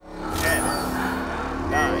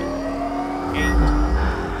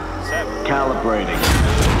Calibrating. 5,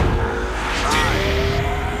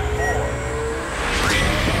 4, 3.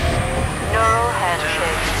 Neural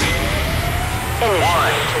handshake.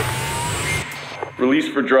 Initiated. Release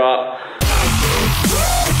for drop.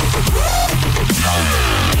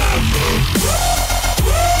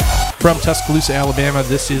 From Tuscaloosa, Alabama,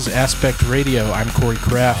 this is Aspect Radio. I'm Corey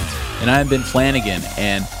Kraft. And I'm Ben Flanagan,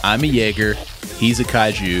 and I'm a Jaeger. He's a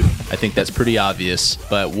kaiju. I think that's pretty obvious,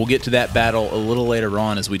 but we'll get to that battle a little later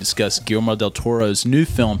on as we discuss Guillermo del Toro's new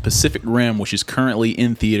film, Pacific Rim, which is currently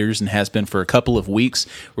in theaters and has been for a couple of weeks.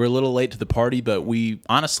 We're a little late to the party, but we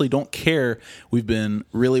honestly don't care. We've been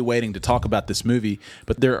really waiting to talk about this movie,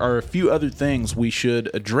 but there are a few other things we should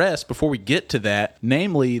address before we get to that,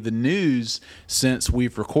 namely the news since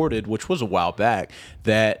we've recorded, which was a while back,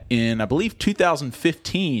 that in, I believe,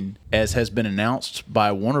 2015, as has been announced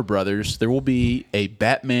by Warner Brothers, there will be a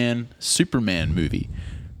Batman Superman movie.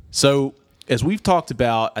 So, as we've talked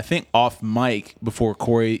about, I think off mic before,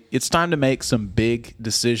 Corey, it's time to make some big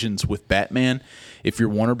decisions with Batman if you're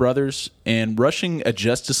Warner Brothers. And rushing a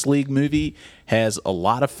Justice League movie has a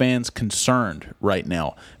lot of fans concerned right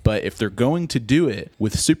now. But if they're going to do it,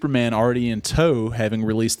 with Superman already in tow, having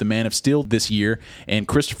released The Man of Steel this year, and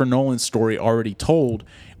Christopher Nolan's story already told,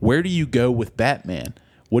 where do you go with Batman?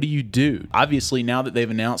 What do you do? Obviously, now that they've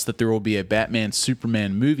announced that there will be a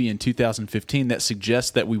Batman-Superman movie in 2015, that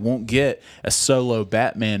suggests that we won't get a solo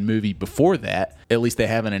Batman movie before that. At least they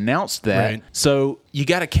haven't announced that. Right. So you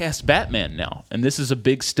got to cast Batman now. And this is a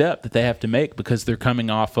big step that they have to make because they're coming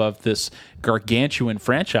off of this gargantuan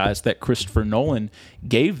franchise that Christopher Nolan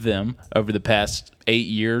gave them over the past 8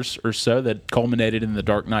 years or so that culminated in The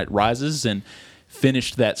Dark Knight Rises and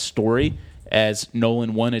finished that story as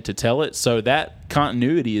Nolan wanted to tell it. So that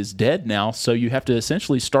continuity is dead now, so you have to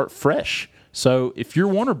essentially start fresh. So if you're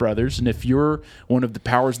Warner Brothers, and if you're one of the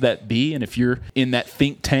powers that be, and if you're in that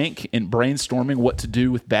think tank and brainstorming what to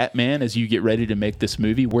do with Batman as you get ready to make this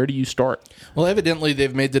movie, where do you start? Well, evidently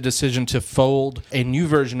they've made the decision to fold a new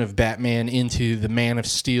version of Batman into the Man of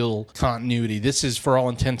Steel continuity. This is, for all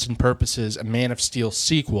intents and purposes, a Man of Steel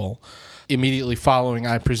sequel. Immediately following,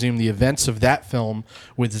 I presume, the events of that film,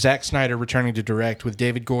 with Zack Snyder returning to direct, with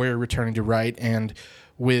David Goyer returning to write, and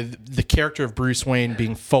with the character of Bruce Wayne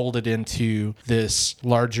being folded into this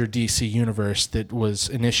larger DC universe that was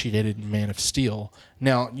initiated in Man of Steel.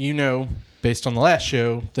 Now, you know, based on the last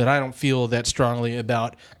show, that I don't feel that strongly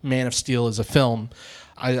about Man of Steel as a film.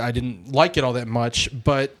 I didn't like it all that much,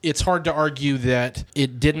 but it's hard to argue that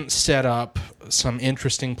it didn't set up some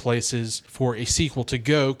interesting places for a sequel to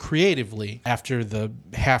go creatively after the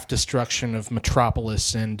half-destruction of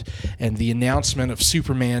Metropolis and the announcement of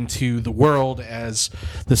Superman to the world as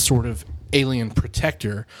the sort of alien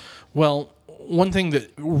protector. Well, one thing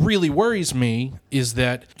that really worries me is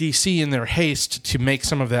that DC, in their haste to make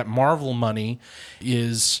some of that Marvel money,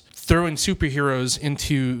 is throwing superheroes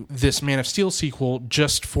into this Man of Steel sequel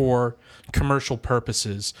just for commercial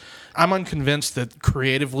purposes. I'm unconvinced that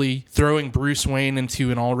creatively throwing Bruce Wayne into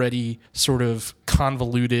an already sort of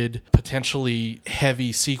convoluted, potentially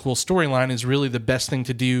heavy sequel storyline is really the best thing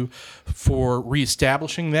to do for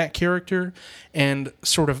reestablishing that character and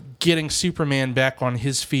sort of getting Superman back on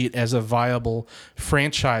his feet as a viable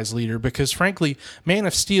franchise leader. Because frankly, Man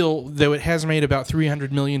of Steel, though it has made about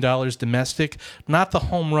 $300 million domestic, not the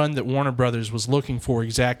home run that Warner Brothers was looking for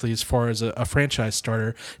exactly as far as a franchise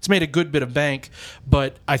starter. It's made a good bit of bank,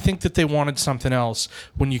 but I think that they wanted something else.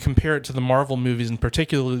 When you compare it to the Marvel movies, and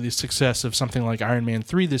particularly the success of something like Iron Man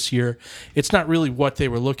 3 this year, it's not really what they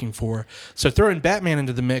were looking for. So throwing Batman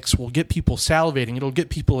into the mix will get people salivating. It'll get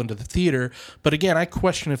people into the theater. But again, I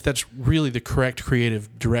question if that's really the correct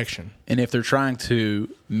creative direction. And if they're trying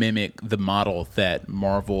to mimic the model that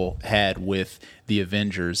Marvel had with the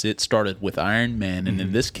Avengers, it started with Iron Man, and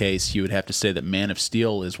in this case, you would have to say that Man of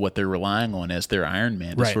Steel is what they're relying on as their Iron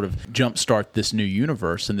Man to sort of jumpstart this new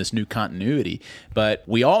universe and this new continuity. But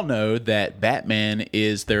we all know that Batman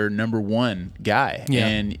is their number one guy,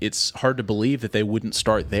 and it's hard to believe that they wouldn't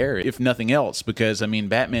start there, if nothing else, because, I mean,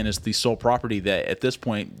 Batman is the sole property that, at this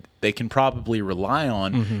point, they can probably rely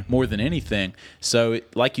on more than anything. So,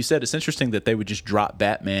 like you said, it's interesting that they would just drop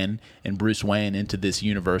Batman and Bruce Wayne into this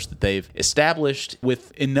universe that they've established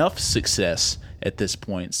with enough success at this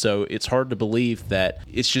point. So it's hard to believe that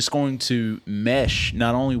it's just going to mesh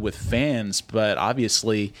not only with fans, but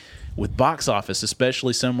obviously with box office,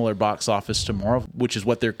 especially similar box office to Marvel, which is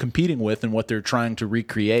what they're competing with and what they're trying to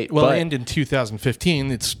recreate. Well, and in 2015,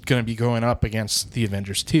 it's going to be going up against The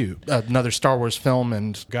Avengers 2, another Star Wars film,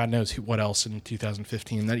 and God knows what else in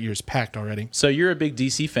 2015. That year's packed already. So you're a big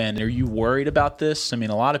DC fan. Are you worried about this? I mean,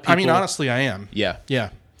 a lot of people... I mean, honestly, I am. Yeah.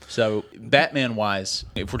 Yeah. So, Batman-wise,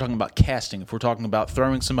 if we're talking about casting, if we're talking about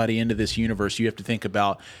throwing somebody into this universe, you have to think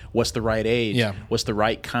about what's the right age, Yeah. what's the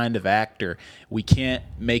right kind of actor. We can't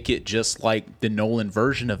make it just like the Nolan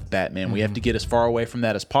version of Batman. We have to get as far away from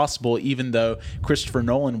that as possible, even though Christopher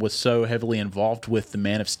Nolan was so heavily involved with The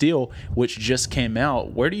Man of Steel, which just came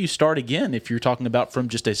out. Where do you start again if you're talking about from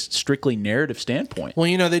just a strictly narrative standpoint?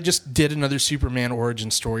 Well, they just did another Superman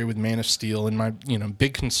origin story with Man of Steel, and my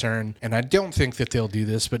big concern, and I don't think that they'll do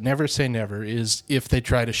this, but never say never, is if they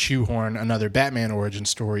try to shoehorn another Batman origin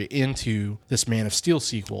story into this Man of Steel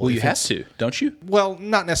sequel. Well, you If have it's- to, don't you? Well,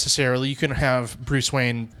 not necessarily. You can have Bruce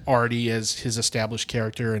Wayne already as his established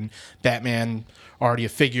character and Batman already a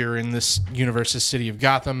figure in this universe's city of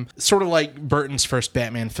Gotham. Sort of like Burton's first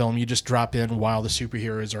Batman film, you just drop in while the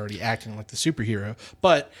superhero is already acting like the superhero.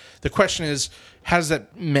 But the question is, how does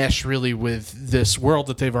that mesh really with this world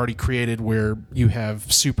that they've already created where you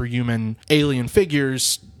have superhuman alien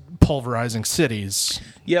figures pulverizing cities?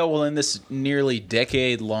 Yeah, well, in this nearly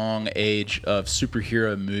decade-long age of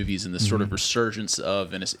superhero movies and this sort of resurgence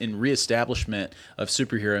of and in reestablishment of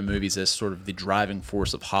superhero movies as sort of the driving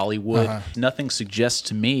force of Hollywood, nothing suggests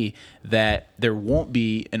to me that there won't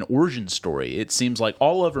be an origin story. It seems like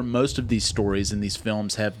all over most of these stories and these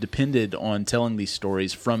films have depended on telling these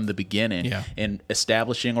stories from the beginning Yeah. and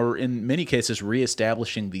establishing, or in many cases,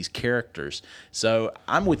 reestablishing these characters. So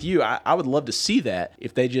I'm with you. I would love to see that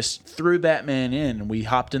if they just threw Batman in and we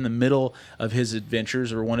hopped in the middle of his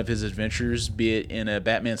adventures or one of his adventures, be it in a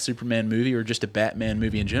Batman Superman movie or just a Batman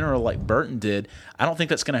movie in general like Burton did. I don't think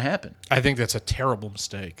that's going to happen. I think that's a terrible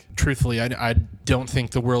mistake. Truthfully, I don't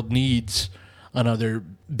think the world needs another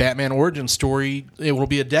Batman origin story. It will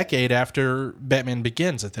be a decade after Batman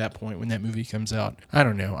Begins at that point when that movie comes out. I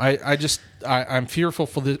don't know. I'm fearful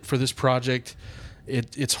for this project.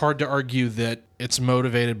 It's hard to argue that it's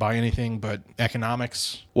motivated by anything but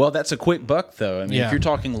economics. Well, that's a quick buck, though. I mean, Yeah. if you're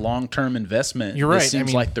talking long-term investment, You're right. this seems I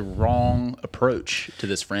mean- like the wrong approach to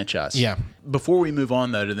this franchise. Yeah. Before we move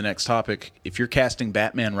on, though, to the next topic, if you're casting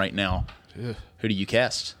Batman right now, who do you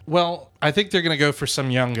cast? Well, I think they're going to go for some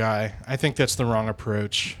young guy. I think that's the wrong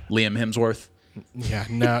approach. Liam Hemsworth? Yeah,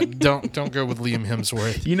 no, don't go with Liam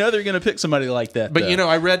Hemsworth. You know they're going to pick somebody like that, But though.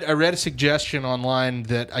 I read a suggestion online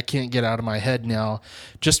that I can't get out of my head now,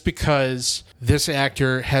 just because this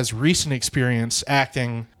actor has recent experience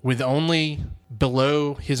acting with only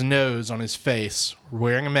below his nose on his face,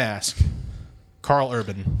 wearing a mask. Carl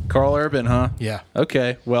Urban. Carl Urban, huh? Yeah,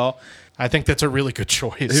 Okay, well, I think that's a really good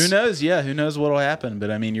choice. who knows? Yeah, who knows what'll happen?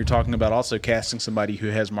 But I mean, you're talking about also casting somebody who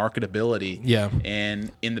has marketability. Yeah.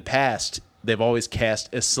 And in the past, they've always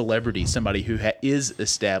cast a celebrity, somebody who is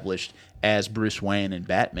established as Bruce Wayne and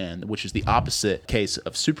Batman, which is the opposite case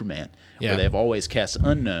of Superman, Yeah. where they've always cast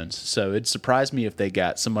unknowns. So it'd surprise me if they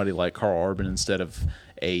got somebody like Carl Urban instead of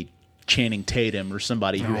a Channing Tatum or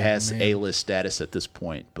somebody who has man. A-list status at this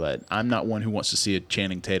point. But I'm not one who wants to see a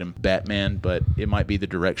Channing Tatum Batman, but it might be the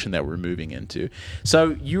direction that we're moving into.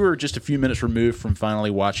 So you were just a few minutes removed from finally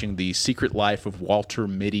watching the Secret Life of Walter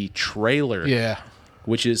Mitty trailer. Yeah.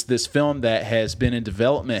 Which is this film that has been in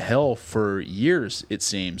development hell for years, it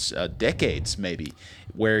seems, decades maybe,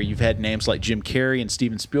 where you've had names like Jim Carrey and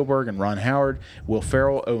Steven Spielberg and Ron Howard, Will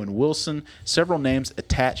Ferrell, Owen Wilson, several names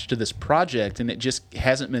attached to this project, and it just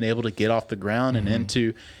hasn't been able to get off the ground and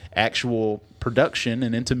into actual production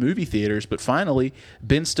and into movie theaters. But finally,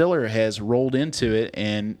 Ben Stiller has rolled into it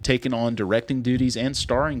and taken on directing duties and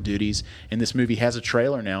starring duties, and this movie has a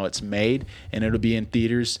trailer now. It's made, and it'll be in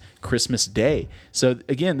theaters Christmas Day. So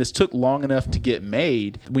again, this took long enough to get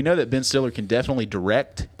made. We know that Ben Stiller can definitely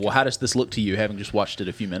direct. Well, how does this look to you, having just watched it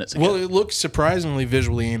a few minutes ago? Well, it looks surprisingly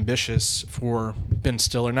visually ambitious for Ben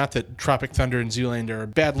Stiller. Not that Tropic Thunder and Zoolander are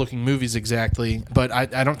bad-looking movies exactly, but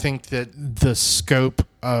I don't think that the scope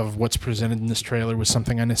of what's presented in this trailer was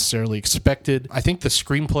something I necessarily expected. I think the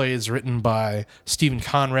screenplay is written by Stephen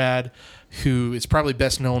Conrad, who is probably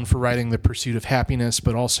best known for writing The Pursuit of Happiness,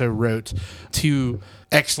 but also wrote two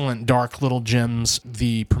excellent dark little gems,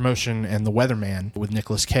 The Promotion and The Weatherman with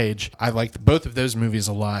Nicolas Cage. I liked both of those movies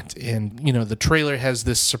a lot. And, the trailer has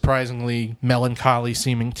this surprisingly melancholy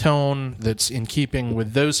seeming tone that's in keeping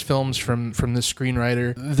with those films from the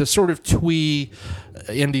screenwriter. The sort of twee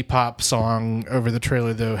indie pop song over the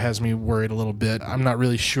trailer, though, has me worried a little bit. I'm not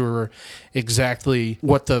really sure exactly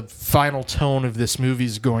what the final tone of this movie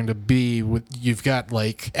is going to be. You've got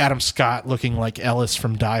like Adam Scott looking like Ellis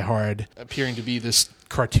from Die Hard, appearing to be this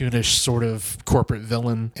cartoonish sort of corporate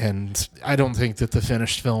villain, and I don't think that the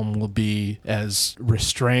finished film will be as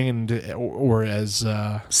restrained or as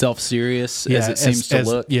self-serious as it seems to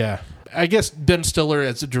look. Yeah. I guess Ben Stiller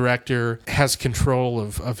as a director has control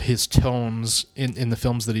of his tones in the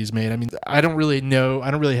films that he's made. I mean, I don't really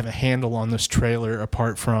have a handle on this trailer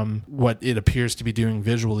apart from what it appears to be doing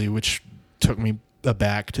visually, which took me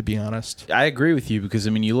aback, to be honest. I agree with you because,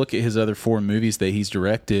 I mean, you look at his other 4 movies that he's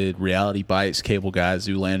directed, Reality Bites, Cable Guy,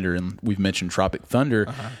 Zoolander, and we've mentioned Tropic Thunder.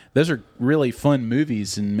 Those are really fun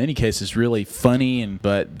movies, in many cases really funny,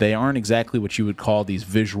 but they aren't exactly what you would call these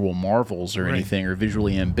visual marvels or anything, or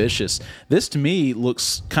visually ambitious. This, to me,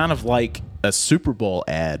 looks kind of like a Super Bowl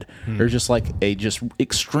ad, or just like a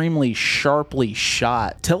extremely sharply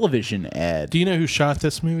shot television ad. Do you know who shot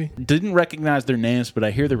this movie? Didn't recognize their names, but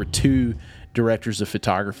I hear there were 2 directors of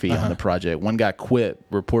photography on the project. One guy quit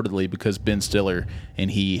reportedly because Ben Stiller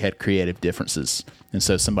and he had creative differences, and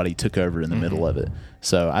so somebody took over in the middle of it.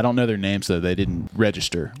 So I don't know their names, though. They didn't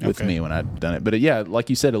register with me when I'd done it. But yeah, like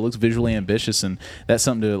you said, it looks visually ambitious, and that's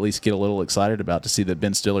something to at least get a little excited about, to see that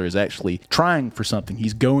Ben Stiller is actually trying for something.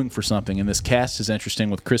 He's going for something, and this cast is interesting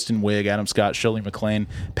with Kristen Wiig, Adam Scott, Shirley MacLaine,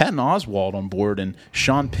 Patton Oswalt on board, and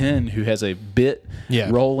Sean Penn, who has a bit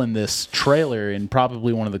role in this trailer and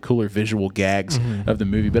probably one of the cooler visual gags of the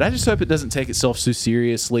movie. But I just hope it doesn't take itself so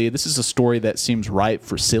seriously. This is a story that seems ripe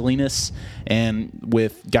for silliness, and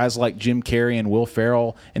with guys like Jim Carrey and Will Ferrell,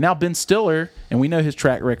 and now Ben Stiller, and we know his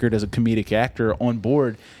track record as a comedic actor, on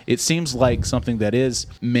board, it seems like something that is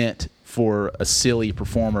meant for a silly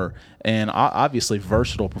performer and obviously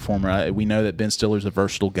versatile performer. We know that Ben Stiller's a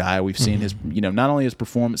versatile guy. We've seen his, not only his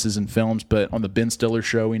performances in films, but on the Ben Stiller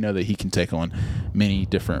show, we know that he can take on many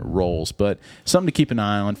different roles. But something to keep an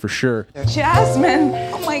eye on for sure. Jasmine,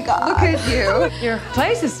 oh my God. Look at you. Your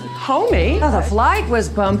place is homey. Oh, the flight was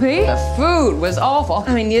bumpy. The food was awful.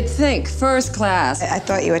 I mean, you'd think first class. I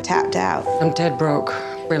thought you were tapped out. I'm dead broke.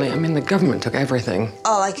 Really, I mean, the government took everything.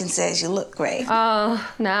 All I can say is you look great.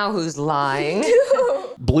 Now who's lying?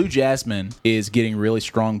 Blue Jasmine is getting really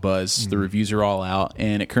strong buzz. The reviews are all out,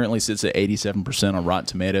 and it currently sits at 87% on Rotten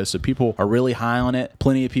Tomatoes, so people are really high on it.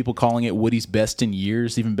 Plenty of people calling it Woody's best in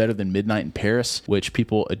years, even better than Midnight in Paris, which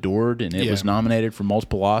people adored, and it was nominated for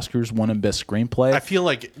multiple Oscars, won in Best Screenplay. I feel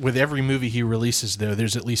like with every movie he releases, though,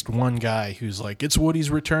 there's at least one guy who's like, it's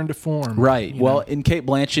Woody's return to form. Right. Well, and Cate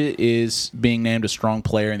Blanchett is being named a strong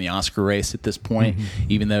player in the Oscar race at this point,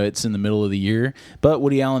 even though it's in the middle of the year. But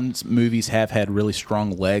Woody Allen's movies have had really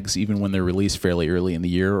strong legs, even when they're released fairly early in the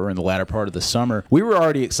year or in the latter part of the summer. We were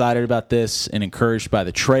already excited about this and encouraged by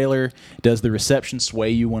the trailer. Does the reception sway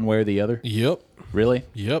you one way or the other? Yep. Really?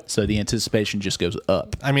 Yep. So the anticipation just goes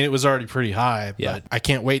up. I mean, it was already pretty high, but I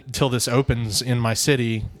can't wait until this opens in my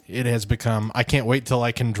city. It has become, I can't wait till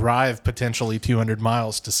I can drive potentially 200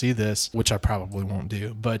 miles to see this, which I probably won't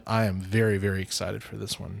do, but I am very, very excited for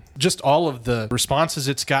this one. Just all of the responses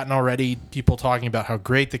it's gotten already, people talking about how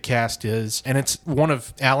great the cast is, and it's one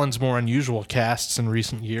of Allen's more unusual casts in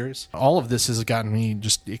recent years. All of this has gotten me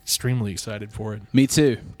just extremely excited for it. Me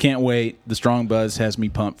too. Can't wait. The strong buzz has me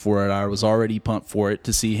pumped for it. I was already pumped for it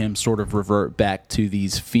to see him sort of revert back to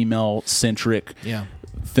these female-centric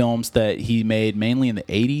films that he made mainly in the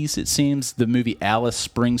 80s, it seems. The movie Alice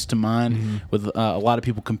springs to mind, with a lot of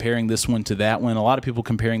people comparing this one to that one. A lot of people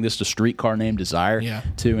comparing this to Streetcar Named Desire,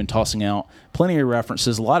 too, and tossing out plenty of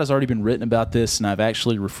references. A lot has already been written about this, and I've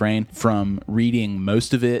actually refrained from reading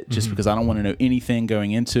most of it just because I don't want to know anything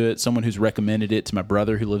going into it. Someone who's recommended it to my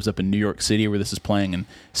brother who lives up in New York City, where this is playing in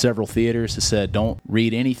several theaters, has said, don't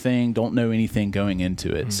read anything, don't know anything going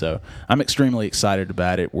into it. So I'm extremely excited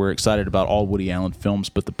about it. We're excited about all Woody Allen films,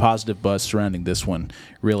 but the positive buzz surrounding this one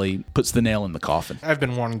really puts the nail in the coffin. I've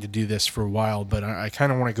been wanting to do this for a while, but I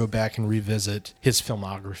kind of want to go back and revisit his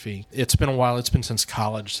filmography. It's been a while. It's been since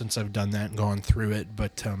college since I've done that and gone through it,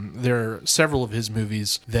 but there are several of his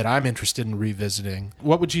movies that I'm interested in revisiting.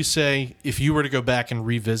 What would you say if you were to go back and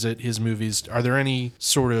revisit his movies? Are there any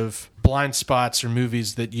sort of blind spots or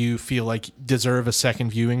movies that you feel like deserve a second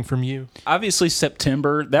viewing from you? Obviously,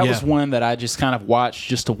 September. That was one that I just kind of watched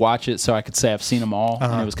just to watch it so I could say I've seen them all.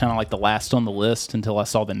 And it was kind of like the last on the list until I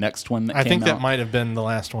saw the next one that came out. I think that might have been the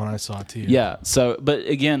last one I saw, too. Yeah. So, but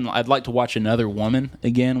again, I'd like to watch Another Woman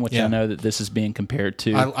again, which I know that this is being compared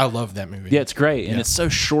to. I love that movie. Yeah, it's great. And it's so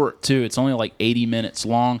short, too. It's only like 80 minutes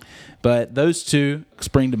long. But those two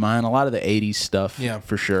spring to mind. A lot of the 80s stuff,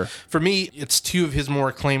 for sure. For me, it's two of his more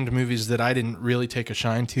acclaimed movies that I didn't really take a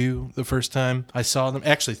shine to the first time I saw them.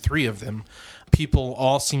 Actually, three of them. people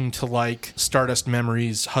all seem to like Stardust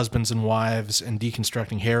Memories, Husbands and Wives, and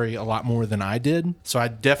Deconstructing Harry a lot more than I did. So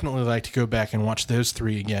I'd definitely like to go back and watch those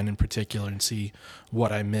three again in particular and see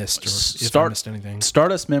what I missed or if I missed anything.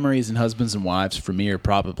 Stardust Memories and Husbands and Wives for me are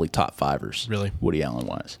probably top fivers. Really? Woody Allen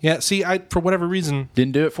wise. Yeah, see, I for whatever reason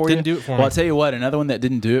Didn't do it for you? Didn't do it for me. Well, I'll tell you what, another one that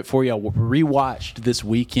didn't do it for you, I rewatched this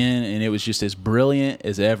weekend, and it was just as brilliant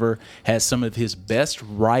as ever. Has some of his best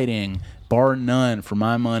writing, bar none, for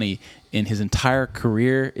my money, in his entire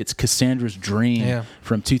career. It's Cassandra's Dream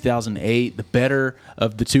from 2008, the better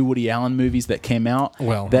of the two Woody Allen movies that came out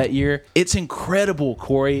that year. It's incredible,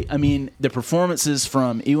 Corey. I mean, the performances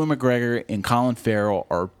from Ewan McGregor and Colin Farrell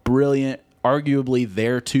are brilliant, arguably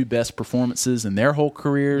their two best performances in their whole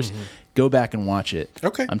careers. Go back and watch it.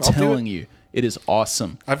 Okay, I'm I'll do telling it. you. It is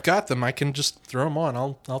awesome. I've got them. I can just throw them on.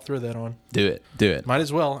 I'll throw that on. Do it. Might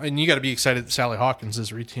as well. And you got to be excited that Sally Hawkins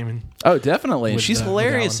is reteaming. Oh, definitely. And With, she's with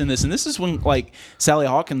hilarious Alan. in this. And this is when, like, Sally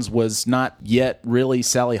Hawkins was not yet really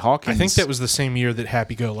Sally Hawkins. I think that was the same year that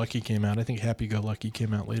Happy Go Lucky came out. I think Happy Go Lucky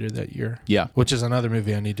came out later that year. Yeah. Which is another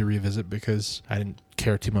movie I need to revisit because I didn't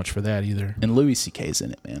care too much for that either. And Louis C.K.'s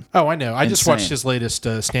in it, man. Oh, I know. I just Insane. watched his latest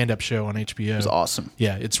stand-up show on HBO. It was awesome.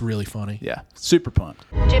 Yeah, it's really funny. Yeah. Super pumped.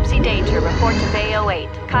 Gypsy Danger, report to Bay 08.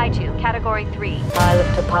 Kaiju, Category 3.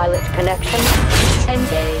 Pilot-to-pilot connection.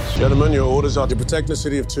 Engage. Gentlemen, your orders are to protect the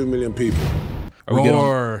city of 2 million people. Are we good on-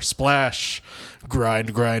 Roar, splash,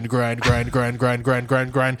 grind, grind, grind, grind, grind, grind, grind,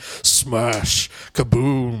 grind, grind, smash,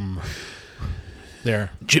 kaboom.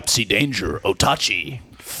 There. Gypsy Danger, Otachi,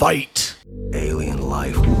 fight. Alien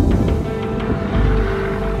life.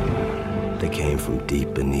 They came from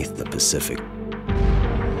deep beneath the Pacific.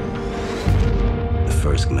 The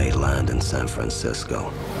first made land in San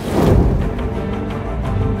Francisco.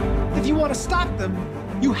 If you want to stop them,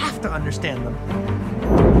 you have to understand them.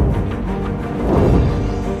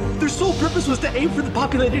 Their sole purpose was to aim for the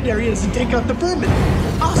populated areas and take out the vermin.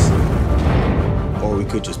 Us. Or we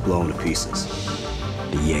could just blow them to pieces.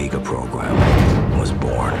 The Jaeger program was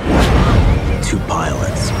born. 2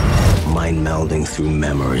 pilots, mind melding through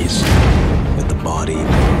memories with the body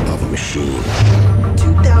of a machine.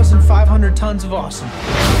 2,500 tons of awesome.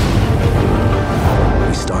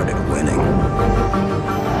 We started winning.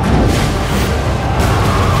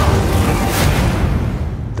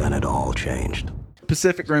 Then it all changed.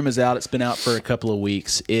 Pacific Rim is out. It's been out for a couple of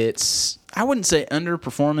weeks. It's, I wouldn't say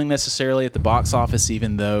underperforming necessarily at the box office,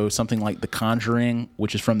 even though something like The Conjuring,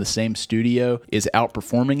 which is from the same studio, is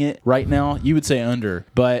outperforming it right now. You would say under.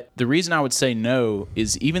 But the reason I would say no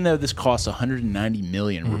is even though this costs $190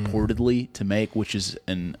 million reportedly to make, which is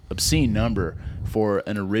an obscene number for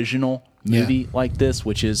an original movie like this,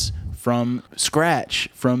 which is from scratch,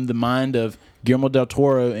 from the mind of Guillermo del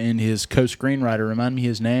Toro and his co-screenwriter, remind me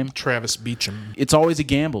his name? Travis Beacham. It's always a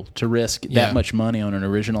gamble to risk that much money on an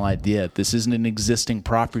original idea. This isn't an existing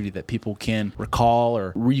property that people can recall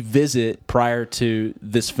or revisit prior to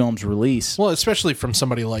this film's release. Well, especially from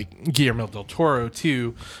somebody like Guillermo del Toro,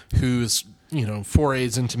 too, who's, you know,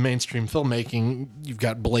 forays into mainstream filmmaking. You've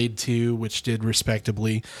got Blade 2, which did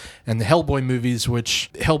respectably, and the Hellboy movies,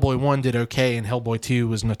 which Hellboy 1 did okay, and Hellboy 2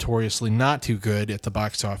 was notoriously not too good at the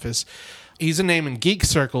box office. He's a name in geek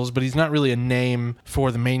circles, but he's not really a name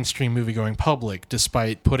for the mainstream movie-going public,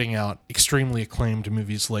 despite putting out extremely acclaimed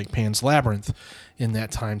movies like Pan's Labyrinth in that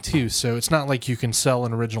time, too. So it's not like you can sell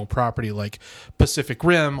an original property like Pacific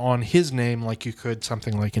Rim on his name like you could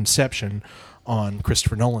something like Inception on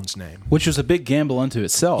Christopher Nolan's name. Which was a big gamble unto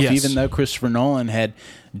itself, Yes. even though Christopher Nolan had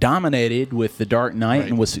dominated with The Dark Knight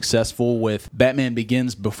and was successful with Batman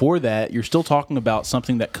Begins before that. You're still talking about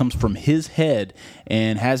something that comes from his head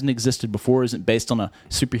and hasn't existed before, isn't based on a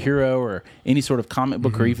superhero or any sort of comic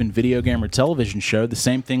book or even video game or television show. The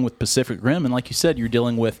same thing with Pacific Rim. And like you said, you're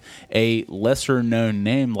dealing with a lesser-known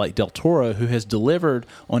name like Del Toro, who has delivered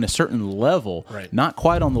on a certain level, not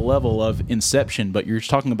quite on the level of Inception, but you're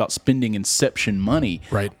talking about spending Inception money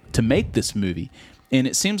to make this movie. And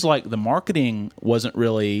it seems like the marketing wasn't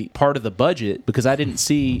really part of the budget because I didn't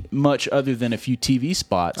see much other than a few TV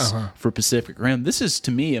spots for Pacific Rim. This is,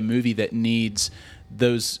 to me, a movie that needs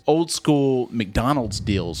those old school McDonald's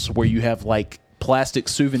deals where you have like plastic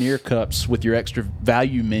souvenir cups with your extra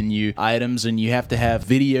value menu items, and you have to have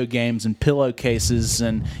video games and pillowcases,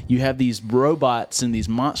 and you have these robots and these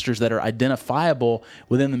monsters that are identifiable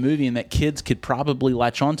within the movie and that kids could probably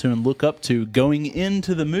latch onto and look up to going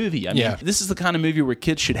into the movie. I mean, this is the kind of movie where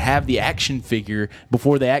kids should have the action figure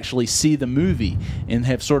before they actually see the movie and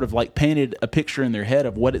have sort of like painted a picture in their head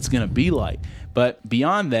of what it's going to be like. But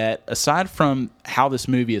beyond that, aside from how this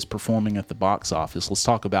movie is performing at the box office, let's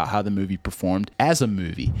talk about how the movie performed as a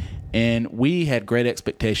movie. And we had great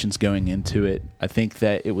expectations going into it. I think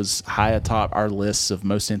that it was high atop our lists of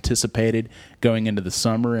most anticipated going into the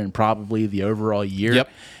summer and probably the overall year. Yep.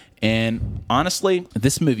 And honestly,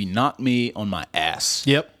 this movie knocked me on my ass.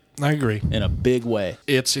 Yep, I agree. In a big way.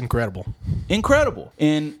 It's incredible. Incredible.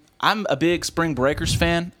 And I'm a big Spring Breakers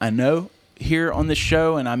fan, I know, here on this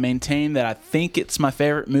show, and I maintain that I think it's my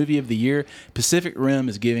favorite movie of the year. Pacific Rim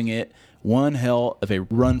is giving it one hell of a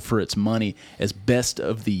run for its money as best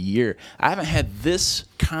of the year. I haven't had this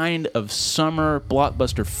kind of summer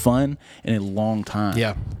blockbuster fun in a long time.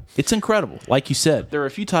 Yeah. It's incredible. Like you said, there are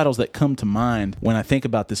a few titles that come to mind when I think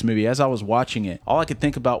about this movie. As I was watching it, all I could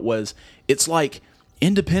think about was it's like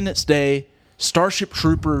Independence Day, Starship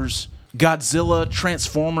Troopers, Godzilla,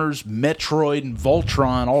 Transformers, Metroid, and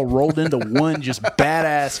Voltron all rolled into one just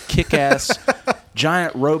badass, kick-ass,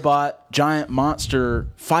 giant robot, giant monster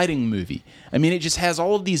fighting movie. I mean, it just has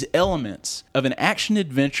all of these elements of an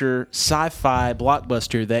action-adventure, sci-fi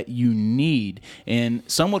blockbuster that you need. And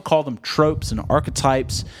some would call them tropes and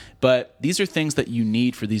archetypes, but these are things that you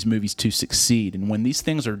need for these movies to succeed. And when these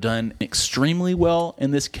things are done extremely well,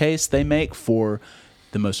 in this case, they make for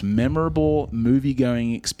the most memorable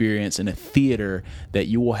movie-going experience in a theater that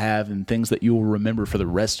you will have and things that you will remember for the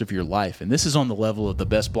rest of your life. And this is on the level of the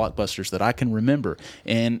best blockbusters that I can remember.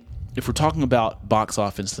 And if we're talking about box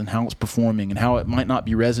office and how it's performing and how it might not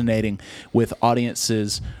be resonating with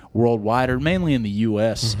audiences worldwide, or mainly in the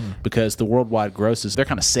U.S., because the worldwide grosses, they're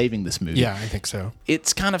kind of saving this movie. Yeah, I think so.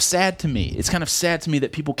 It's kind of sad to me. It's kind of sad to me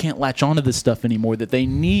that people can't latch onto this stuff anymore, that they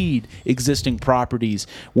need existing properties.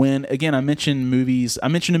 When, again, I mentioned movies. I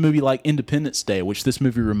mentioned a movie like Independence Day, which this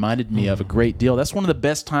movie reminded me of a great deal. That's one of the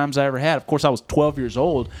best times I ever had. Of course, I was 12 years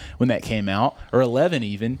old when that came out, or 11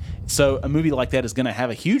 even. So a movie like that is going to have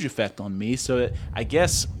a huge effect on me. So I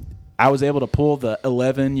guess I was able to pull the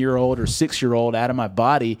 11-year-old or 6-year-old out of my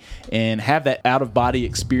body and have that out-of-body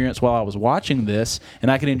experience while I was watching this, and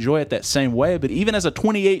I could enjoy it that same way. But even as a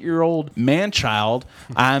 28-year-old man-child,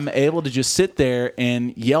 I'm able to just sit there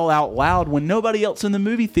and yell out loud when nobody else in the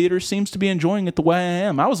movie theater seems to be enjoying it the way I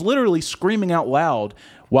am. I was literally screaming out loud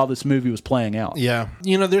while this movie was playing out. Yeah.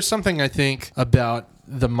 You know, there's something I think about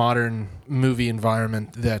the modern movie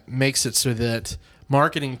environment that makes it so that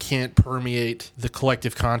marketing can't permeate the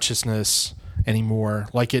collective consciousness anymore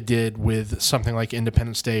like it did with something like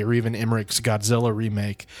Independence Day or even Emmerich's Godzilla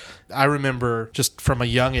remake. I remember just from a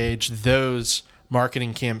young age those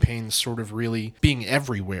marketing campaigns sort of really being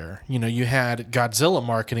everywhere. You know, you had Godzilla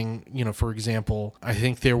marketing, you know, for example, I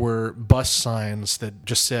think there were bus signs that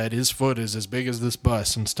just said his foot is as big as this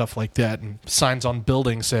bus and stuff like that, and signs on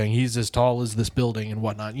buildings saying he's as tall as this building and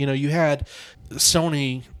whatnot. You know, you had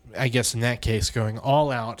Sony, I guess in that case, going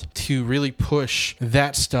all out to really push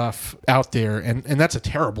that stuff out there. And that's a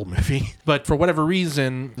terrible movie. But for whatever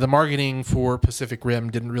reason, the marketing for Pacific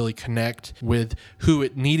Rim didn't really connect with who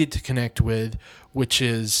it needed to connect with, which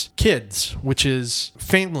is kids, which is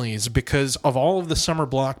families, because of all of the summer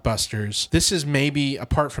blockbusters, this is maybe,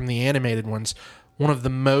 apart from the animated ones, one of the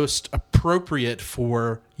most appropriate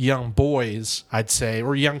for young boys, I'd say,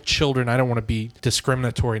 or young children. I don't want to be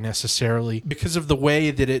discriminatory necessarily, because of the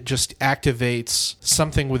way that it just activates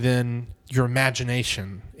something within your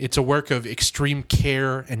imagination. It's a work of extreme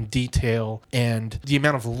care and detail, and the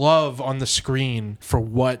amount of love on the screen for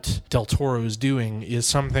what Del Toro is doing is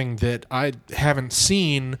something that I haven't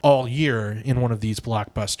seen all year in one of these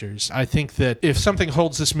blockbusters. I think that if something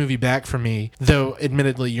holds this movie back for me, though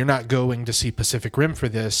admittedly you're not going to see Pacific Rim for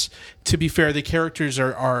this, to be fair, the characters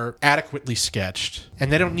are adequately sketched,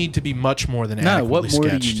 and they don't need to be much more than adequately sketched. No,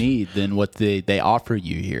 what more do you need than what they offer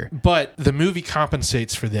you here? But the movie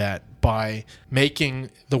compensates for that by making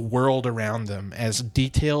the world around them as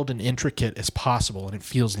detailed and intricate as possible, and it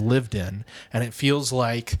feels lived in. And it feels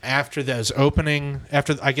like after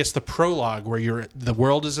I guess the prologue where the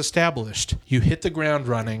world is established, you hit the ground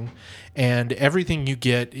running, and everything you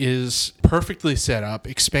get is perfectly set up,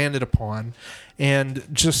 expanded upon, and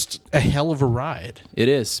just a hell of a ride. It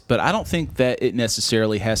is, but I don't think that it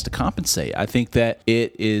necessarily has to compensate. I think that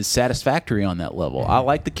it is satisfactory on that level. I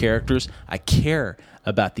like the characters. I care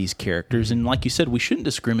about these characters, and like you said, we shouldn't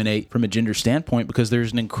discriminate from a gender standpoint because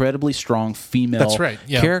there's an incredibly strong female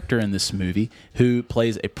character in this movie who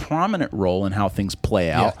plays a prominent role in how things play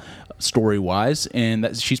out story-wise,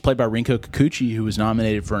 and she's played by Rinko Kikuchi, who was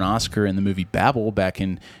nominated for an Oscar in the movie Babel back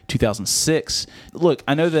in 2006. Look,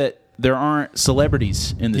 I know that there aren't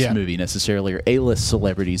celebrities in this Yeah. movie necessarily, or A-list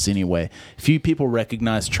celebrities anyway. Few people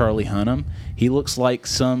recognize Charlie Hunnam. He looks like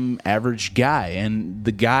some average guy, and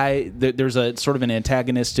the guy, there's a sort of an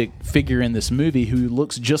antagonistic figure in this movie who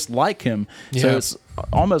looks just like him. So Yeah. it's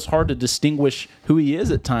almost hard to distinguish who he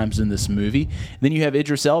is at times in this movie. Then you have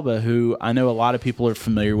Idris Elba, who I know a lot of people are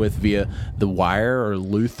familiar with via The Wire or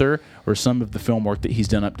Luther or some of the film work that he's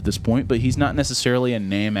done up to this point, but he's not necessarily a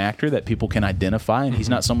name actor that people can identify, and he's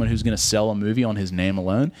not someone who's going to sell a movie on his name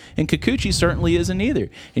alone. And Kikuchi certainly isn't either.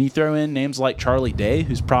 And you throw in names like Charlie Day,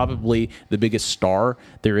 who's probably the biggest star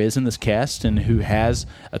there is in this cast and who has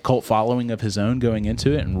a cult following of his own going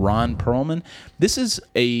into it, and Ron Perlman. This is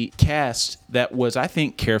a cast that was, I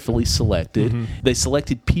think, carefully selected. They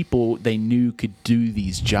selected people they knew could do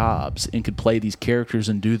these jobs and could play these characters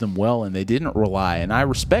and do them well, and they didn't rely. And I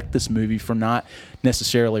respect this movie for not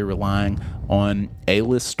necessarily relying on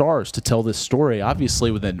A-list stars to tell this story.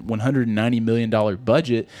 Obviously, with a $190 million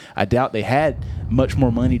budget, I doubt they had much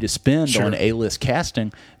more money to spend on A-list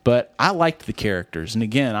casting. But I liked the characters, and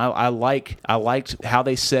again, I liked how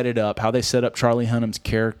they set it up, how they set up Charlie Hunnam's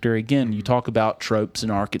character. Again, you talk about tropes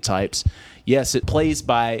and archetypes. Yes, it plays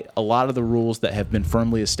by a lot of the rules that have been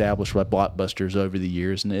firmly established by blockbusters over the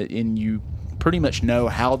years, and you pretty much know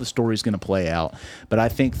how the story is going to play out. But I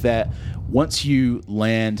think that once you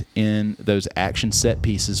land in those action set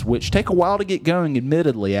pieces, which take a while to get going,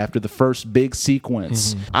 admittedly, after the first big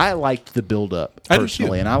sequence, I liked the build-up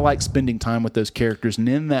personally, and I like spending time with those characters and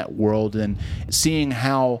in that world and seeing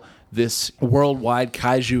how this worldwide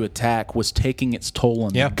kaiju attack was taking its toll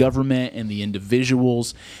on the government and the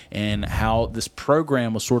individuals, and how this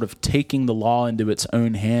program was sort of taking the law into its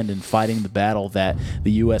own hand and fighting the battle that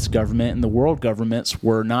the U.S. government and the world governments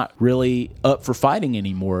were not really up for fighting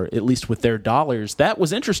anymore, at least with their dollars. That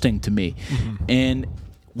was interesting to me. And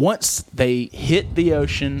once they hit the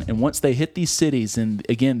ocean and once they hit these cities and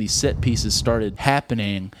again these set pieces started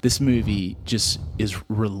happening, this movie just is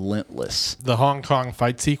relentless. The Hong Kong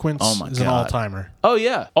fight sequence is an all-timer. Oh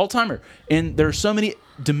yeah, all-timer. And there are so many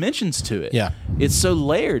dimensions to it. Yeah. It's so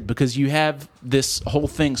layered because you have this whole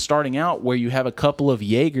thing starting out where you have a couple of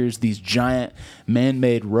Jaegers, these giant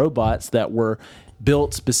man-made robots that were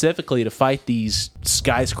built specifically to fight these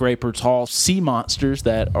skyscraper tall sea monsters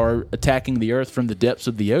that are attacking the earth from the depths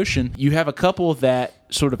of the ocean. You have a couple that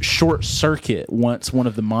sort of short circuit once one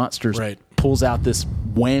of the monsters pulls out this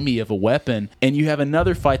whammy of a weapon, and you have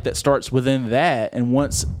another fight that starts within that, and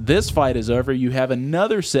once this fight is over, you have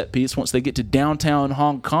another set piece once they get to downtown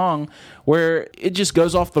Hong Kong where it just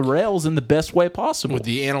goes off the rails in the best way possible. With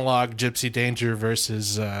the analog Gypsy Danger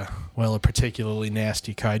versus, a particularly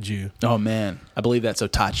nasty kaiju. Oh, man. I believe that's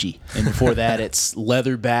Otachi. And before that, it's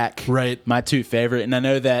Leatherback. Right. My two favorite. And I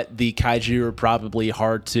know that the kaiju are probably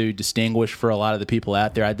hard to distinguish for a lot of the people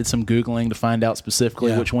out there. I did some Googling to find out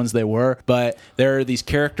specifically which ones they were. But there are these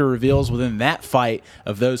character reveals within that fight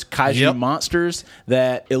of those kaiju monsters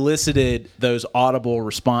that elicited those audible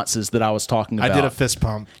responses that I was talking about. I did a fist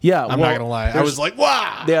pump. Yeah. I'm not going to lie. I was like,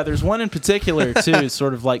 wow. Yeah, there's one in particular, too,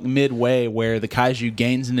 sort of like midway where the kaiju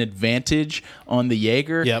gains an advantage on the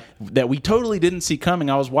Jaeger that we totally didn't see coming.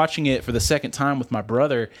 I was watching it for the second time with my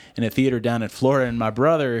brother in a theater down in Florida, and my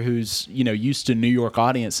brother, who's used to New York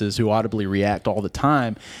audiences who audibly react all the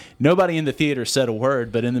time, nobody in the theater said a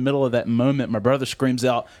word, but in the middle of that moment, my brother screams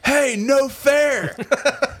out, "Hey, no fair!"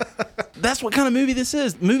 That's what kind of movie this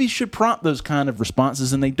is. Movies should prompt those kind of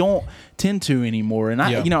responses, and they don't tend to anymore. And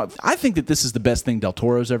I think that this is the best thing Del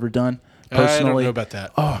Toro's ever done. Personally, I don't know about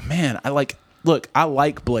that. Oh man, I like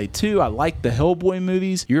Blade 2. I like the Hellboy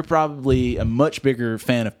movies. You're probably a much bigger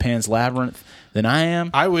fan of Pan's Labyrinth than I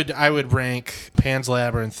am. I would rank Pan's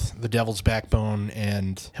Labyrinth, The Devil's Backbone,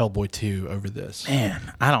 and Hellboy 2 over this.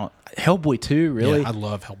 Man, Hellboy 2, really? Yeah, I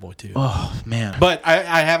love Hellboy 2. Oh, man. But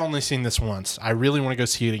I have only seen this once. I really want to go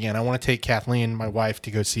see it again. I want to take Kathleen, my wife,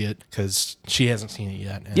 to go see it because she hasn't seen it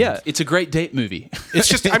yet. And yeah, it's a great date movie. It's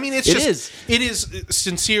just, it is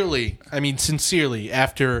sincerely,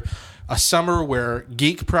 after a summer where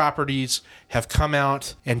geek properties have come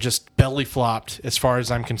out and just belly flopped, as far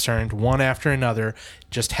as I'm concerned, one after another.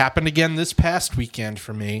 Just happened again this past weekend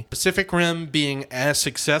for me. Pacific Rim being as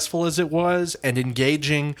successful as it was and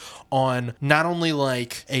engaging on not only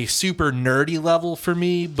like a super nerdy level for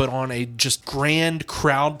me, but on a just grand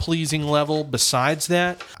crowd-pleasing level besides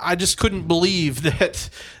that. I just couldn't believe that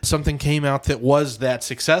something came out that was that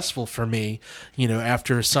successful for me,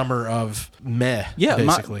 after a summer of meh,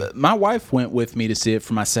 basically. My wife went with me to see it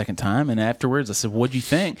for my second time, and afterwards I said, "What'd you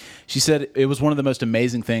think?" She said it was one of the most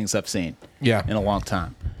amazing things I've seen in a long time.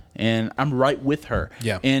 and I'm right with her.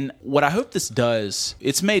 Yeah. And what I hope this does,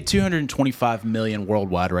 it's made $225 million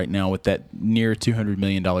worldwide right now with that near $200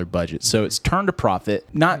 million budget. So it's turned a profit.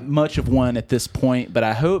 Not much of one at this point, but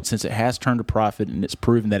I hope since it has turned a profit and it's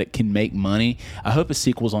proven that it can make money, I hope a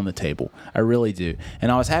sequel's on the table. I really do.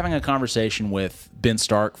 And I was having a conversation with Ben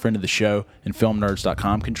Stark, friend of the show and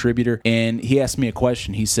FilmNerds.com contributor, and he asked me a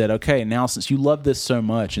question. He said, okay, now since you love this so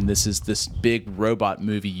much and this is this big robot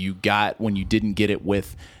movie you got when you didn't get it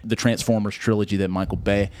with the Transformers trilogy that Michael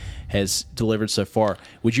Bay has delivered so far,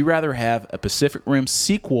 would you rather have a Pacific Rim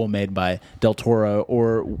sequel made by Del Toro,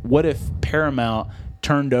 or what if Paramount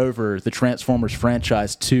turned over the Transformers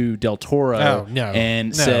franchise to Del Toro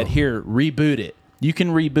said, here, reboot it? You can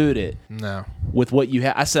reboot it with what you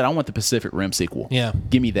have. I said, I want the Pacific Rim sequel. Yeah.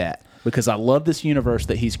 Give me that. Because I love this universe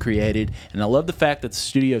that he's created, and I love the fact that the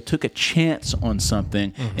studio took a chance on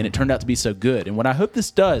something, and it turned out to be so good. And what I hope this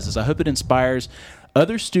does is I hope it inspires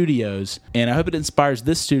other studios, and I hope it inspires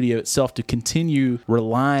this studio itself to continue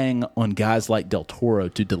relying on guys like Del Toro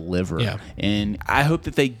to deliver. Yeah. And I hope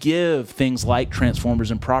that they give things like Transformers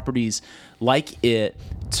and properties like it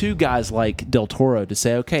to guys like Del Toro to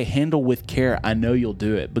say, okay, handle with care. I know you'll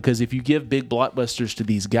do it. Because if you give big blockbusters to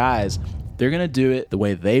these guys, they're going to do it the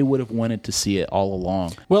way they would have wanted to see it all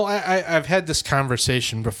along. Well, I've had this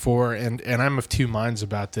conversation before, and I'm of two minds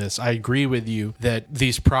about this. I agree with you that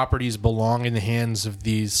these properties belong in the hands of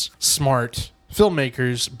these smart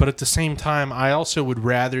filmmakers, but at the same time, I also would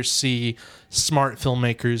rather see smart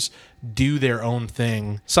filmmakers do their own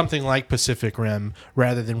thing, something like Pacific Rim,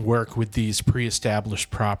 rather than work with these pre-established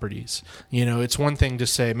properties. You know, it's one thing to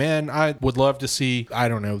say, man, I would love to see, I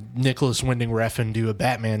don't know, Nicholas Winding Refn do a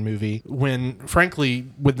Batman movie, when, frankly,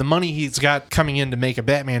 with the money he's got coming in to make a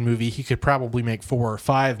Batman movie, he could probably make 4 or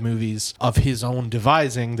 5 movies of his own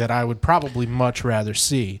devising that I would probably much rather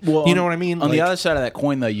see. Well, you know what I mean? On the other side of that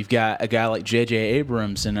coin, though, you've got a guy like J.J.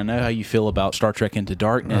 Abrams, and I know how you feel about Star Trek Into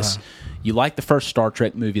Darkness. You like the first Star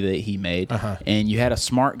Trek movie that he made, and you had a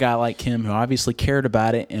smart guy like him who obviously cared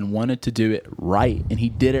about it and wanted to do it right, and he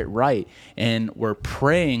did it right. And we're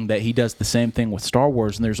praying that he does the same thing with Star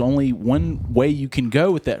Wars, and there's only one way you can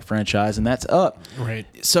go with that franchise, and that's up. Right.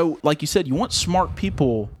 So, like you said, you want smart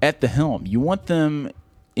people at the helm. You want them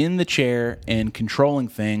in the chair and controlling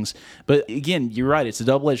things. But again, you're right. It's a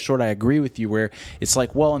double-edged sword. I agree with you, where it's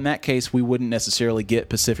like, well, in that case, we wouldn't necessarily get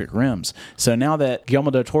Pacific Rims. So now that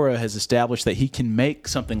Guillermo del Toro has established that he can make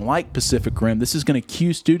something like Pacific Rim, this is going to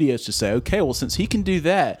cue studios to say, okay, well, since he can do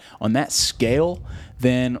that on that scale,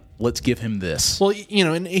 then let's give him this. Well, you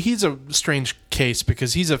know, and he's a strange case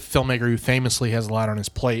because he's a filmmaker who famously has a lot on his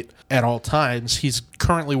plate at all times. He's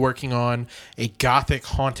currently working on a gothic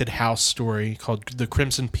haunted house story called The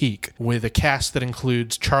Crimson Peak, with a cast that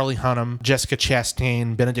includes Charlie Hunnam, Jessica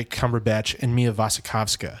Chastain, Benedict Cumberbatch, and Mia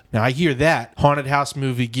Wasikowska. Now, I hear that haunted house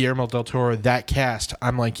movie, Guillermo del Toro, that cast,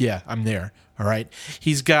 I'm like, yeah, I'm there. All right.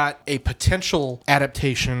 He's got a potential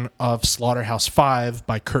adaptation of Slaughterhouse-5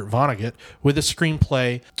 by Kurt Vonnegut with a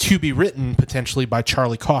screenplay to be written potentially by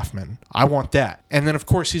Charlie Kaufman. I want that. And then, of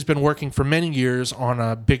course, he's been working for many years on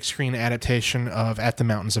a big screen adaptation of At the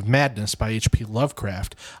Mountains of Madness by H.P.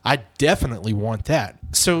 Lovecraft. I definitely want that.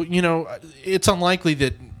 So, you know, it's unlikely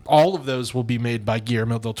that all of those will be made by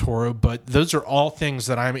Guillermo del Toro, but those are all things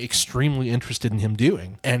that I'm extremely interested in him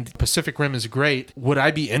doing. And Pacific Rim is great. Would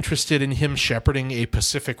I be interested in him shepherding a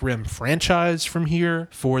Pacific Rim franchise from here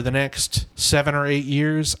for the next 7 or 8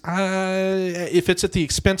 years? If it's at the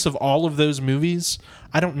expense of all of those movies,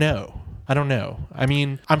 I don't know. I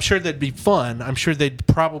mean, I'm sure they'd be fun. I'm sure they'd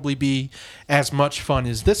probably be as much fun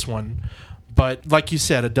as this one. But like you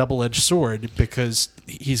said, a double-edged sword, because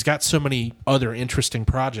he's got so many other interesting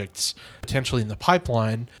projects potentially in the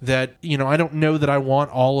pipeline that, you know, I don't know that I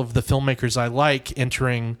want all of the filmmakers I like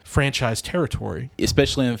entering franchise territory.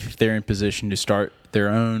 Especially if they're in position to start their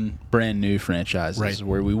own brand new franchises, right,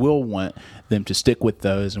 where we will want them to stick with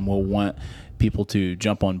those, and we'll want people to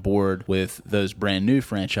jump on board with those brand new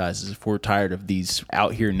franchises if we're tired of these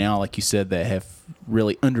out here now, like you said, that have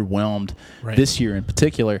really underwhelmed this year in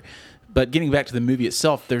particular. But getting back to the movie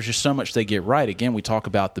itself, there's just so much they get right. Again, we talk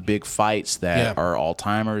about the big fights that are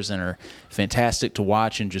all-timers and are fantastic to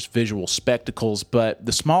watch and just visual spectacles. But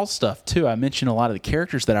the small stuff, too. I mentioned a lot of the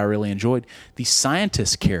characters that I really enjoyed. These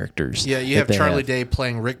scientist characters. Yeah, you have Charlie Day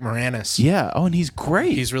playing Rick Moranis. Yeah. Oh, and he's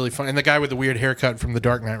great. He's really fun. And the guy with the weird haircut from The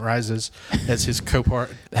Dark Knight Rises as his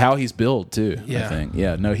co-part. How he's billed, too, yeah. I think.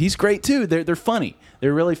 Yeah, no, he's great, too. They're funny.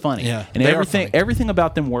 They're really funny. Yeah, and they are funny. everything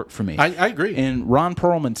about them worked for me. I agree. And Ron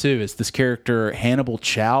Perlman too is this character Hannibal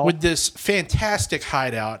Chow with this fantastic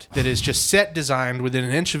hideout that is just set designed within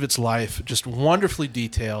an inch of its life, just wonderfully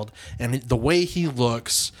detailed, and the way he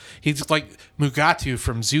looks, he's like Mugatu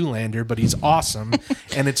from Zoolander, but he's awesome,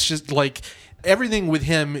 and it's just like everything with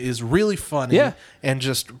him is really funny and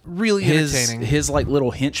just really entertaining. His like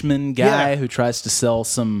little henchman guy who tries to sell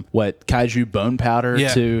some kaiju bone powder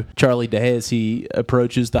to Charlie Day as he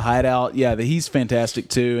approaches the hideout. Yeah, he's fantastic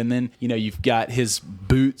too. And then you've got his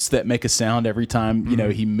boots that make a sound every time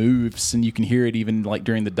he moves, and you can hear it even like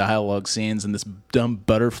during the dialogue scenes. And this dumb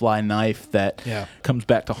butterfly knife that comes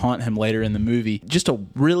back to haunt him later in the movie. Just a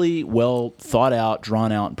really well thought out,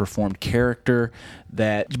 drawn out, and performed character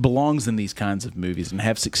that belongs in these kinds of movies and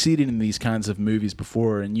have succeeded in these kinds of movies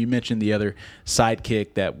before. And you mentioned the other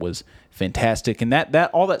sidekick that was fantastic, and that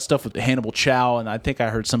all that stuff with Hannibal Chow, and I think I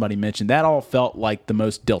heard somebody mention that all felt like the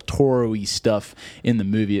most Del Toro-y stuff in the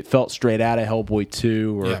movie. It felt straight out of Hellboy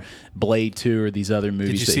 2 or Blade 2 or these other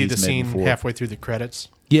movies. Did you see the scene halfway through the credits?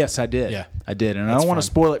 Yes, I did. Yeah, I did, and I don't want to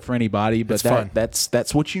spoil it for anybody, but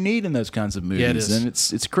that's what you need in those kinds of movies, it is. And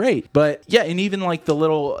it's great. But yeah, and even like the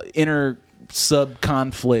little inner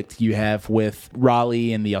sub-conflict you have with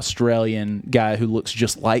Raleigh and the Australian guy who looks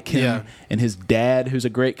just like him, and his dad, who's a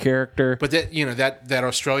great character. But that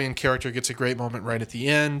Australian character gets a great moment right at the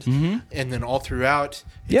end, and then all throughout,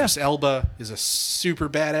 Idris Elba is a super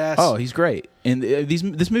badass. Oh, he's great. And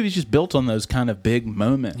this movie's just built on those kind of big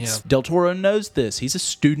moments. Yeah. Del Toro knows this. He's a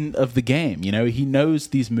student of the game. He knows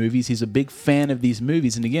these movies. He's a big fan of these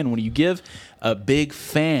movies. And again, when you give a big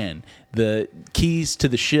fan the keys to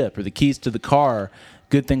the ship or the keys to the car,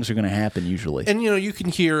 good things are going to happen usually. And you can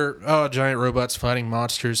hear, giant robots fighting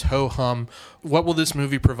monsters, ho hum. What will this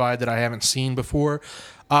movie provide that I haven't seen before?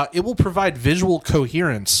 It will provide visual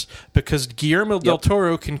coherence because Guillermo del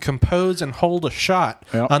Toro can compose and hold a shot,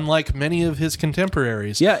 unlike many of his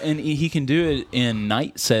contemporaries. Yeah, and he can do it in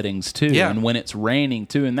night settings too, and when it's raining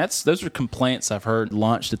too. And those are complaints I've heard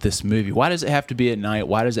launched at this movie. Why does it have to be at night?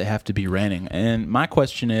 Why does it have to be raining? And my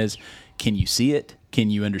question is, can you see it? Can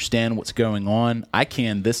you understand what's going on? I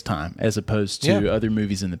can this time, as opposed to other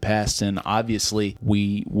movies in the past. And obviously,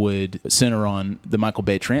 we would center on the Michael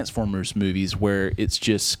Bay Transformers movies, where it's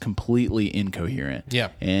just completely incoherent. Yeah.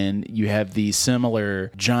 And you have these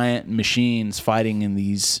similar giant machines fighting in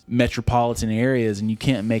these metropolitan areas, and you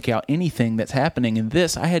can't make out anything that's happening. In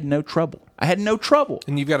this, I had no trouble.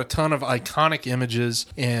 And you've got a ton of iconic images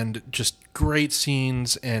and just great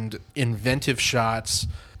scenes and inventive shots.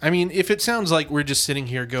 I mean, if it sounds like we're just sitting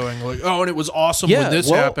here going like, oh, and it was awesome when this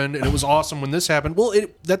happened, and it was awesome when this happened. Well,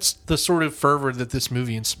 that's the sort of fervor that this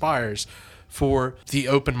movie inspires for the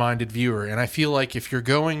open-minded viewer. And I feel like if you're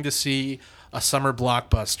going to see a summer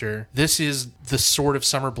blockbuster, this is the sort of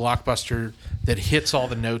summer blockbuster that hits all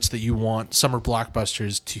the notes that you want summer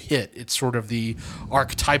blockbusters to hit. It's sort of the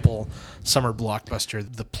archetypal summer blockbuster,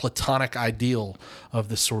 the platonic ideal of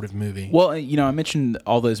this sort of movie. Well, I mentioned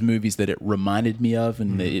all those movies that it reminded me of,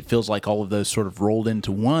 and it feels like all of those sort of rolled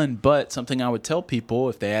into one. But something I would tell people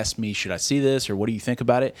if they ask me, should I see this or what do you think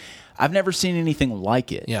about it? I've never seen anything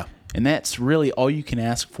like it. Yeah. And that's really all you can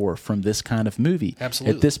ask for from this kind of movie.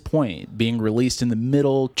 Absolutely. At this point, being released in the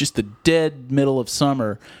middle, just the dead middle of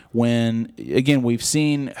summer, when, again, we've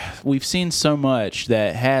seen so much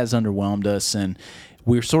that has underwhelmed us, and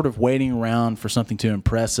we're sort of waiting around for something to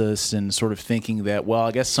impress us and sort of thinking that, well,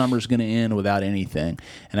 I guess summer's going to end without anything.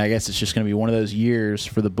 And I guess it's just going to be one of those years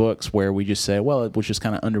for the books where we just say, well, it was just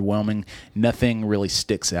kind of underwhelming. Nothing really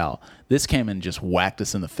sticks out. This came and just whacked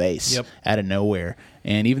us in the face out of nowhere.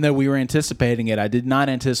 And even though we were anticipating it, I did not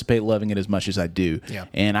anticipate loving it as much as I do. Yeah.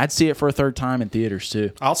 And I'd see it for a third time in theaters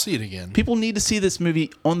too. I'll see it again. People need to see this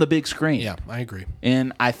movie on the big screen. Yeah, I agree.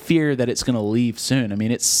 And I fear that it's going to leave soon. I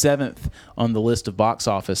mean, it's 7th on the list of box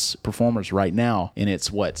office performers right now. And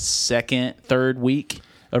it's, second, third week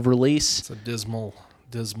of release? It's a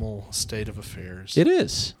dismal state of affairs. It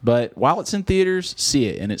is. But while it's in theaters, see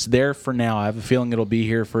it. And it's there for now. I have a feeling it'll be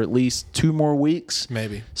here for at least 2 more weeks.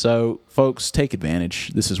 Maybe. So, folks, take advantage.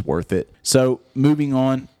 This is worth it. So, moving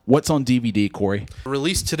on. What's on DVD, Corey?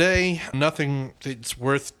 Released today, nothing that's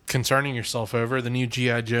worth concerning yourself over. The new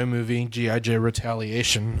G.I. Joe movie, G.I. Joe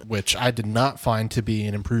Retaliation, which I did not find to be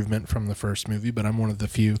an improvement from the first movie, but I'm one of the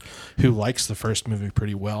few who likes the first movie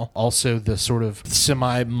pretty well. Also, the sort of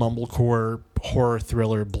semi-mumblecore horror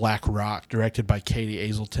thriller Black Rock, directed by Katie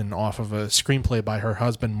Azelton off of a screenplay by her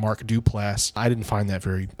husband, Mark Duplass. I didn't find that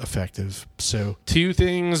very effective. So 2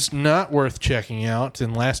 things not worth checking out,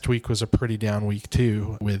 and last week was a pretty down week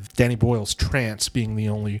too, with Danny Boyle's Trance being the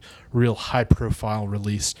only real high-profile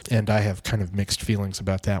release, and I have kind of mixed feelings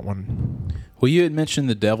about that one. Well, you had mentioned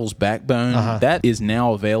The Devil's Backbone. That is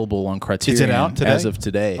now available on Criterion. Is it out today? As of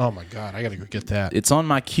today. Oh my God, I got to go get that. It's on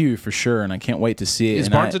my queue for sure, and I can't wait to see it. Is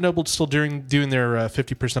Barnes & Noble still doing their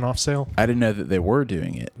 50% off sale? I didn't know that they were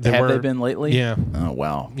doing it. Have they been lately? Yeah. Oh,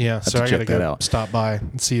 wow. Yeah, Have so to I got check to that go out. stop by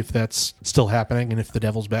and see if that's still happening and if The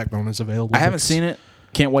Devil's Backbone is available. I haven't seen it.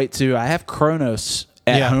 Can't wait to. I have Kronos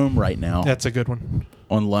at home right now. That's a good one.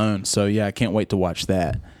 On loan. So, yeah, I can't wait to watch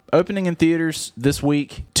that. Opening in theaters this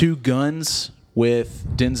week, Two Guns with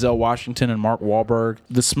Denzel Washington and Mark Wahlberg.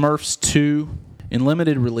 The Smurfs 2 in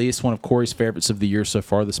limited release, one of Corey's favorites of the year so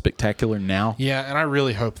far, The Spectacular Now. Yeah, and I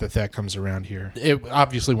really hope that comes around here. It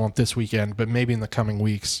obviously won't this weekend, but maybe in the coming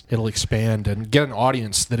weeks it'll expand and get an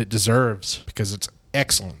audience that it deserves because it's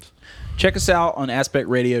excellent. Check us out on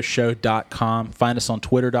AspectRadioshow.com. Find us on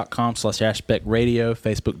Twitter.com/AspectRadio,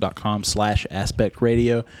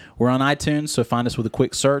 Facebook.com/AspectRadio. We're on iTunes, so find us with a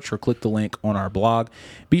quick search or click the link on our blog.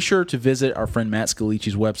 Be sure to visit our friend Matt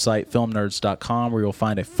Scalici's website, FilmNerds.com, where you'll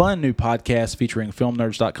find a fun new podcast featuring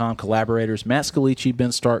FilmNerds.com collaborators Matt Scalici,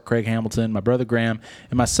 Ben Stark, Craig Hamilton, my brother Graham,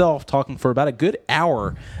 and myself talking for about a good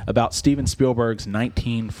hour about Steven Spielberg's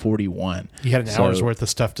 1941. You had an hour's worth of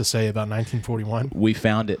stuff to say about 1941? We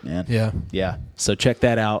found it, man. Yeah. Yeah. So check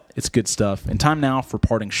that out. It's good stuff. And time now for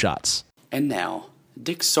parting shots. And now,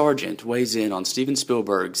 Dick Sargent weighs in on Steven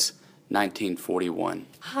Spielberg's 1941.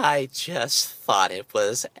 I just thought it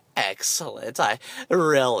was excellent. I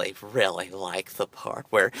really like the part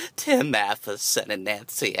where Tim Matheson and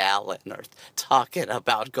Nancy Allen are talking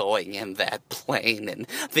about going in that plane and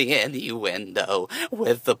the innuendo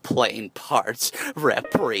with the plane parts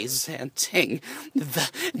representing the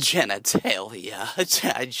genitalia.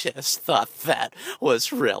 I just thought that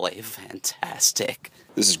was really fantastic.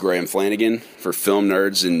 This is Graham Flanagan for Film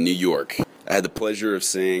Nerds in New York. I had the pleasure of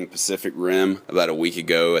seeing Pacific Rim about a week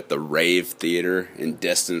ago at the Rave Theater in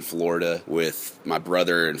Destin, Florida, with my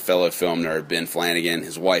brother and fellow film nerd Ben Flanagan,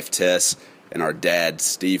 his wife Tess, and our dad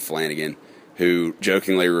Steve Flanagan, who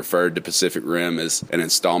jokingly referred to Pacific Rim as an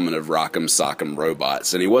installment of Rock'em Sock'em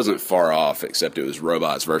Robots. And he wasn't far off, except it was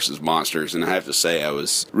robots versus monsters. And I have to say, I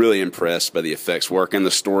was really impressed by the effects work and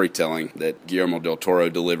the storytelling that Guillermo del Toro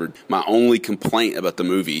delivered. My only complaint about the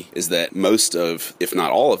movie is that most of, if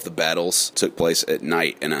not all of the battles took place at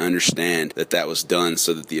night. And I understand that that was done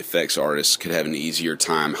so that the effects artists could have an easier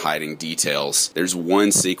time hiding details. There's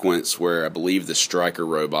one sequence where I believe the Striker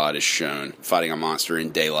robot is shown fighting a monster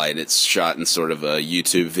in daylight. It's shot in sort of a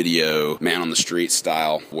YouTube video, man on the street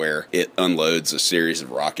style, where it unloads a series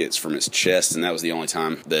of rockets from its chest, and that was the only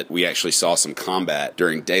time that we actually saw some combat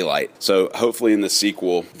during daylight. So hopefully in the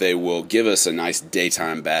sequel they will give us a nice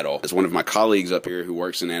daytime battle. As one of my colleagues up here who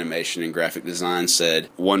works in animation and graphic design said,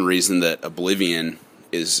 one reason that Oblivion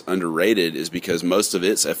is underrated is because most of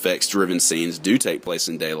its effects-driven scenes do take place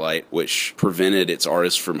in daylight, which prevented its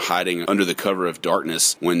artists from hiding under the cover of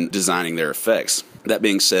darkness when designing their effects. That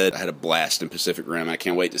being said, I had a blast in Pacific Rim. I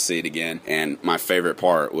can't wait to see it again. And my favorite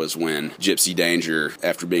part was when Gypsy Danger,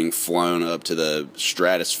 after being flown up to the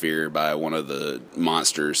stratosphere by one of the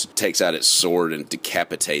monsters, takes out its sword and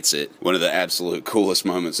decapitates it. One of the absolute coolest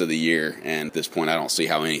moments of the year. And at this point, I don't see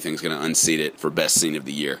how anything's going to unseat it for best scene of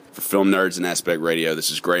the year. For Film Nerds and Aspect Radio,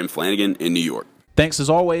 this is Graham Flanagan in New York. Thanks as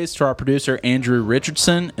always to our producer Andrew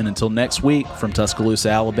Richardson, and until next week from Tuscaloosa,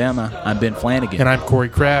 Alabama, I'm Ben Flanagan. And I'm Corey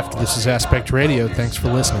Kraft. This is Aspect Radio. Thanks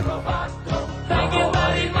for listening.